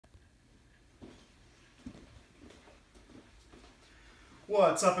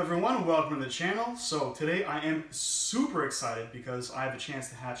What's up everyone, welcome to the channel. So today I am super excited because I have a chance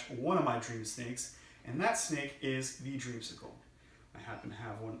to hatch one of my dream snakes, and that snake is the Dreamsicle. I happen to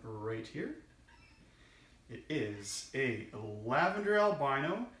have one right here. It is a Lavender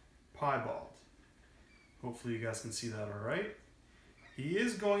Albino Piebald. Hopefully you guys can see that all right. He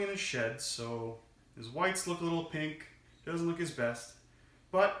is going in a shed, so his whites look a little pink, doesn't look his best,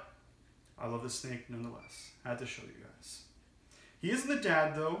 but I love the snake nonetheless. I had to show you guys. He isn't the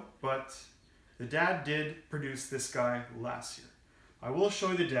dad though, but the dad did produce this guy last year. I will show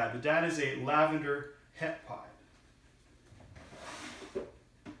you the dad. The dad is a Lavender het pied.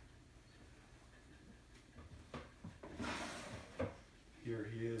 Here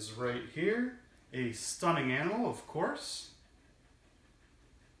he is right here. A stunning animal, of course.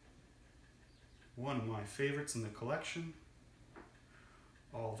 One of my favorites in the collection.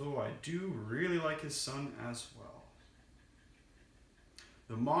 Although I do really like his son as well.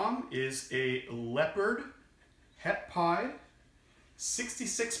 The mom is a Leopard het pied,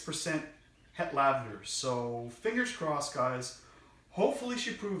 66% het lavender. So fingers crossed, guys. Hopefully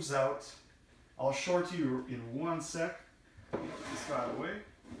she proves out. I'll show it to you in one sec. Put this guy away.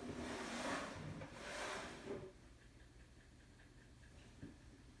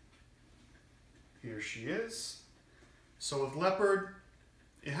 Here she is. So with Leopard,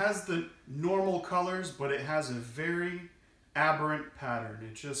 it has the normal colors, but it has a very aberrant pattern.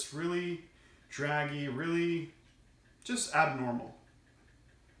 It's just really draggy, really just abnormal.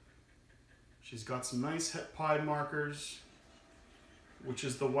 She's got some nice het pied markers, which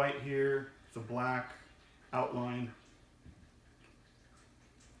is the white here, the black outline.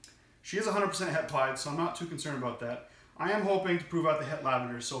 She is 100% het pied, so I'm not too concerned about that. I am hoping to prove out the het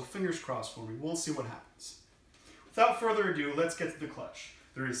lavender, so fingers crossed for me. We'll see what happens. Without further ado, let's get to the clutch.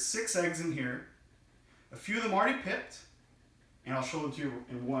 There is 6 eggs in here. A few of them already picked, and I'll show them to you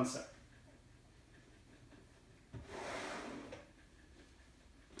in one sec.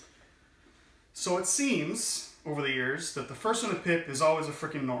 So it seems, over the years, that the first one to pick is always a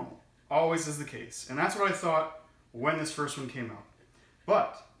freaking normal. Always is the case. And that's what I thought when this first one came out.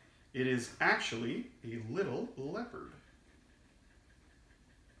 But it is actually a little leopard.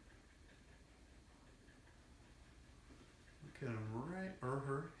 Look at him right, or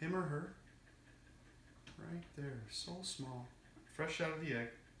her, him or her. Right there, so small, fresh out of the egg.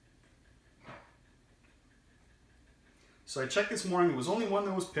 So I checked this morning, there was only one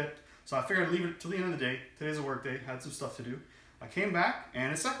that was picked, so I figured I'd leave it till the end of the day. Today's a work day, had some stuff to do. I came back,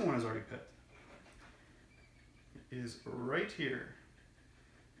 and the second one is already picked. It is right here.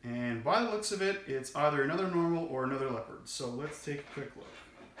 And by the looks of it, it's either another normal or another leopard. So let's take a quick look.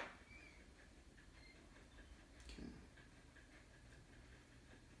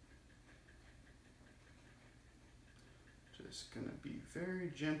 Just gonna be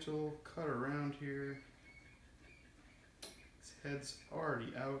very gentle, cut around here. His head's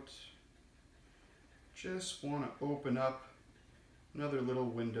already out. Just want to open up another little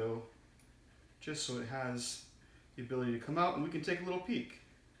window just so it has the ability to come out and we can take a little peek.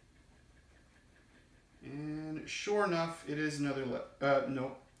 And sure enough, it is another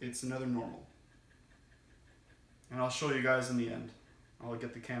no, it's another normal. And I'll show you guys in the end. I'll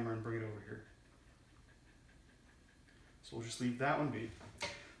get the camera and bring it over here. So we'll just leave that one be.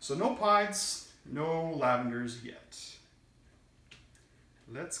 So no pieds, no lavenders yet.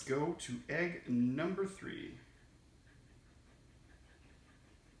 Let's go to egg number 3.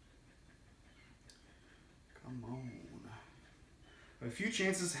 Come on. I have a few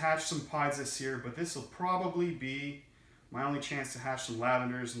chances to hatch some pieds this year, but this will probably be my only chance to hatch some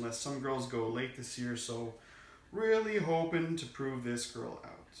lavenders unless some girls go late this year. So really hoping to prove this girl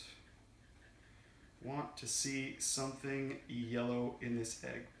out. Want to see something yellow in this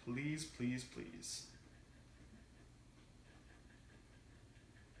egg. Please, please, please.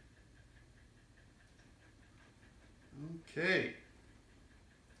 Okay.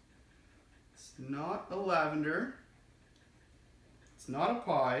 It's not a lavender. It's not a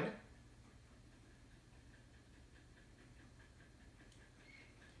pied.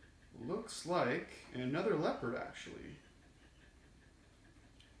 Looks like another leopard, actually.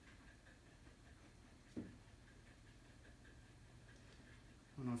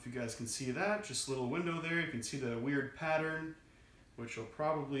 I don't know if you guys can see that, just a little window there. You can see the weird pattern, which will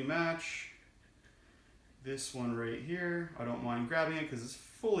probably match this one right here. I don't mind grabbing it because it's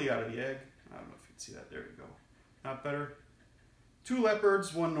fully out of the egg. I don't know if you can see that. There you go. Not better. 2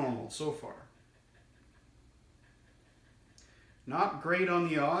 leopards, 1 normal so far. Not great on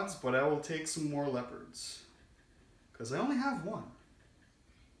the odds, but I will take some more leopards because I only have 1.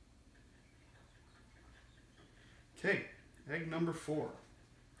 Okay, Egg number 4.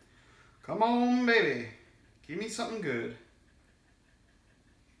 Come on, baby. Give me something good.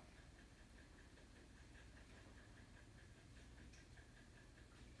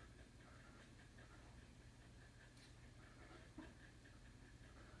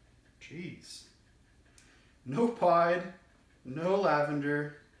 Jeez. No pied, no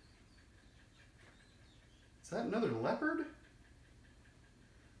lavender. Is that another leopard?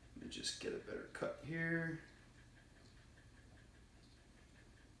 Let me just get a better cut here.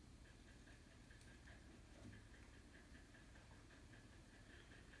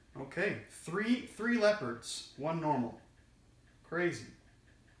 Okay, three leopards, 1 normal. Crazy.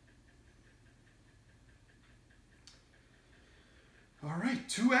 All right,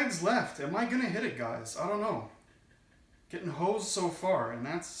 2 eggs left. Am I gonna hit it, guys? I don't know. Getting hosed so far, and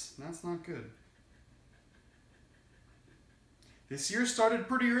that's not good. This year started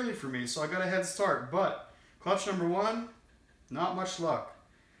pretty early for me, so I got a head start, but clutch number 1, not much luck.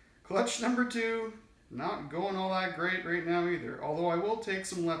 Clutch number 2, not going all that great right now either, although I will take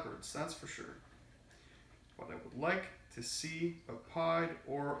some leopards, that's for sure. But I would like to see a pied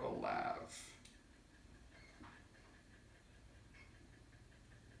or a lav.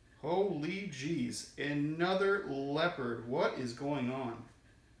 Holy jeez, another leopard. What is going on?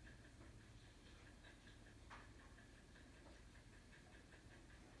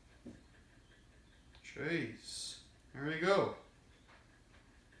 Jeez. There we go.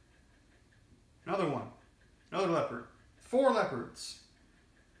 Another one. Another leopard. 4 leopards.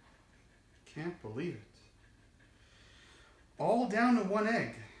 Can't believe it. All down to 1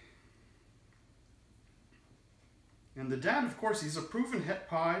 egg. And the dad, of course, he's a proven het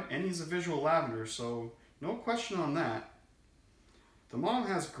pied and he's a visual lavender, so no question on that. The mom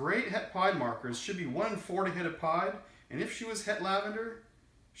has great het pied markers, should be 1 in 4 to hit a pied, and if she was het lavender,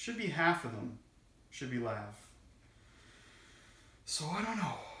 should be half of them should be lav. So I don't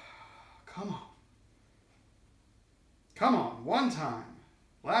know. Come on. Come on, 1 time.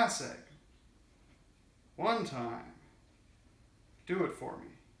 Last egg. 1 time. Do it for me.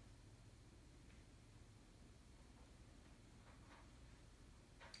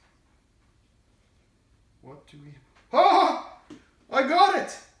 What do we... Oh! I got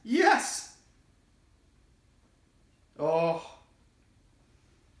it! Yes! Oh.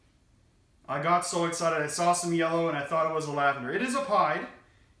 I got so excited. I saw some yellow and I thought it was a lavender. It is a pied.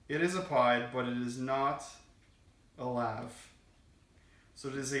 It is a pied, but it is not a lav. So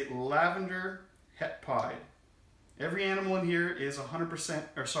it is a lavender het pied. Every animal in here is 100%,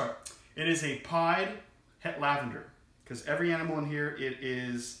 or sorry, it is a pied het lavender. Because every animal in here, it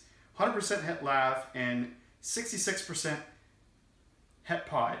is 100% het lav and 66% het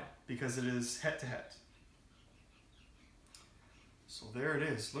pied because it is het to het. So there it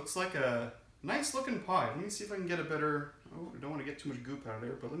is. Looks like a nice looking pied. Let me see if I can get a better, oh, I don't want to get too much goop out of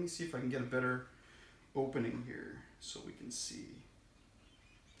there, but let me see if I can get a better opening here so we can see.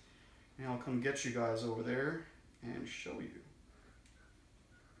 And I'll come get you guys over there and show you.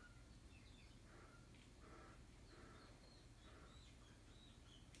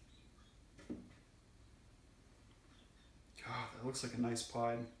 That looks like a nice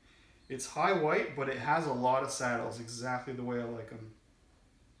pied. It's high white, but it has a lot of saddles, exactly the way I like them.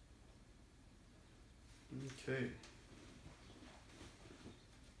 Okay.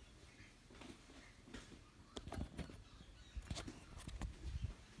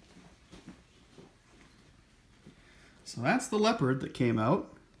 So that's the leopard that came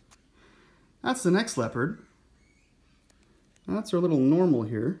out. That's the next leopard. That's our little normal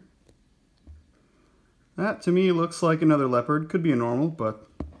here. That to me looks like another leopard. Could be a normal, but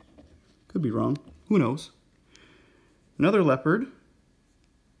could be wrong. Who knows? Another leopard.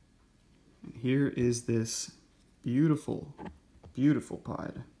 And here is this beautiful, beautiful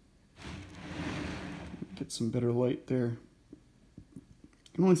pied. Get some better light there.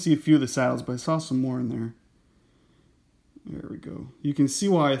 I can only see a few of the saddles, but I saw some more in there. There we go. You can see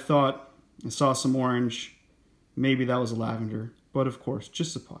why I thought I saw some orange. Maybe that was a lavender, but of course,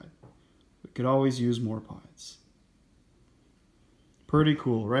 just a pied. We could always use more pieds. Pretty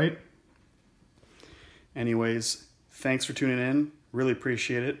cool, right? Anyways, thanks for tuning in. Really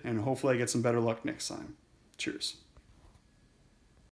appreciate it, and hopefully I get some better luck next time. Cheers.